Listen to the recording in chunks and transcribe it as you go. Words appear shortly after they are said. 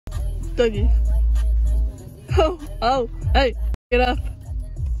Dougie. Oh, hey, get up.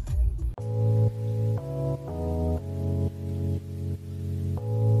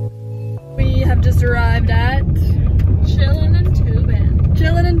 We have just arrived at Chillin' and Tubin'.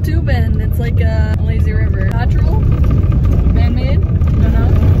 Chillin' and Tubin'. It's like a lazy river. Natural? Man-made? Don't know.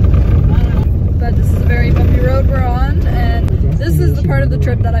 But this is a very bumpy road we're on, and this is the part of the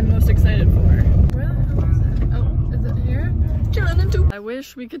trip that I'm most excited for. Where the hell is it? Oh, is it here? Chillin' and Tubin'. I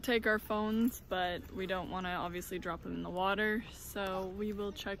wish we could take our phones, but we don't want to obviously drop them in the water, so we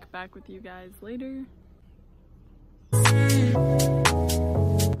will check back with you guys later. This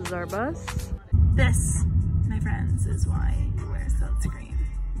is our bus. This, my friends, is why you wear sunscreen.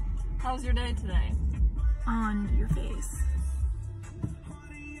 How's your day today? On your face.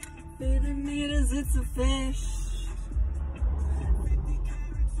 Baby meters, it's a fish.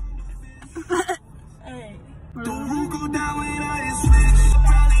 Hey.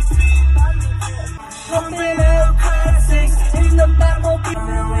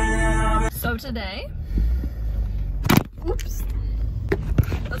 So today, oops,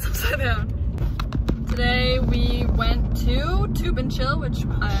 that's upside down. Today we went to Tube and Chill, which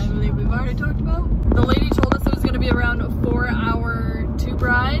I believe we've already talked about. The lady told us it was going to be around a 4-hour tube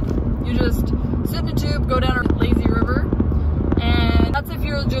ride. You just sit in the tube, go down a lazy river, and that's if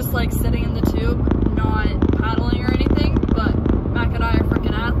you're just like sitting in the tube, not paddling or anything. But Mac and I are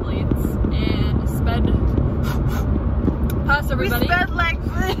freaking athletes and sped past everybody. We sped like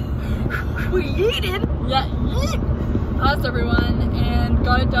we yeeted. Yeah, yeet. Past everyone and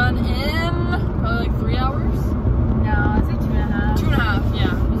got it done in probably like 3 hours. No, I'd say 2.5. 2.5,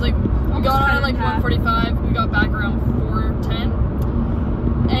 yeah. It was like we got on at like 1:45. We got back around 4:10.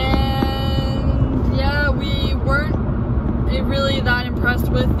 And yeah, we weren't really that impressed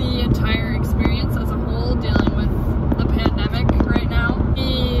with the entire experience as a whole, dealing with the pandemic right now.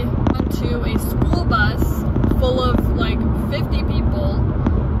 We went to a school bus full of like 50 people.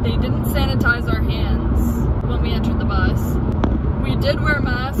 They didn't sanitize our hands when we entered the bus. We did wear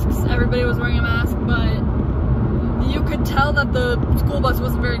masks, everybody was wearing a mask, but you could tell that the school bus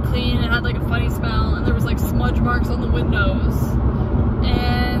wasn't very clean. It had like a funny smell, and there was like smudge marks on the windows.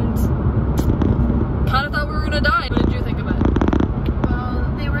 And kind of thought we were gonna die. What did you think of it?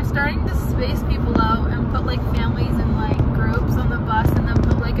 Well, they were starting to space people out and put like families in like groups on the bus, and then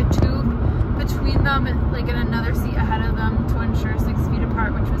put like a tube between them and like in another seat ahead of them to ensure 6 feet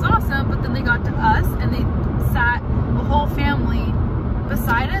apart, which was awesome. But then they got to us and they sat a whole family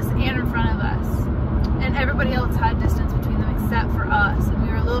beside us and in front of us, and everybody else had distance between them except for us, and we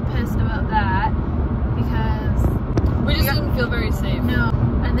were a little pissed about that because we just didn't feel very safe. No.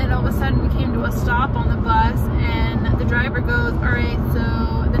 And then all of a sudden we came to a stop on the bus, and the driver goes, all right,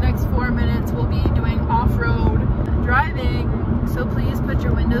 so the next 4 minutes we'll be doing off-road driving, so please put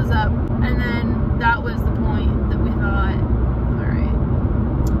your windows up. And then that was the point that we thought, all right,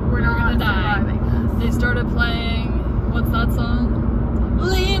 we're not surviving this. They started playing, what's that song?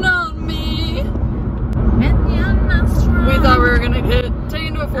 Lean on me. We thought we were gonna get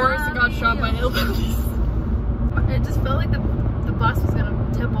taken to a forest and got shot by hillbillies. It just felt like the bus was gonna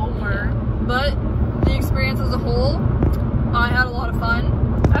tip over. But the experience as a whole, I had a lot of fun.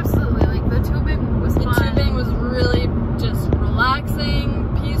 Absolutely, like the tubing was fun. The tubing was really just relaxing,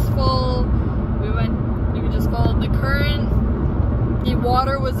 peaceful. We just followed the current. The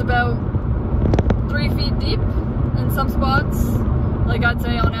water was about 3 feet deep in some spots. Like I'd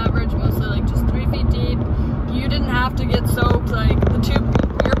say on average, mostly like just 3 feet deep. You didn't have to get soaked, like the tube,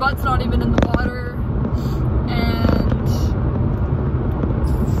 your butt's not even in the water. And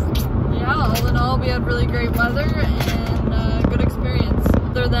yeah, all in all, we had really great weather and good experience,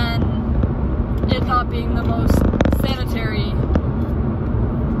 other than it not being the most sanitary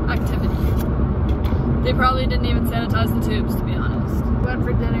activity. They probably didn't even sanitize the tubes, to be honest. We went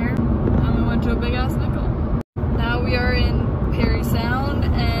for dinner. And we went to a big ass nickel. Now we are in Perry Sound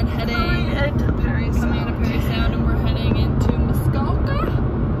and heading into Perry Sound, and we're heading into Muskoka.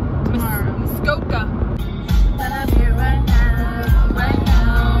 Tomorrow. Muskoka. I'm here right now, right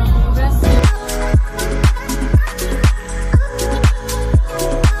now.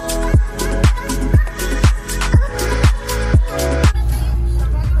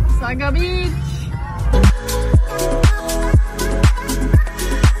 Wasaga Beach.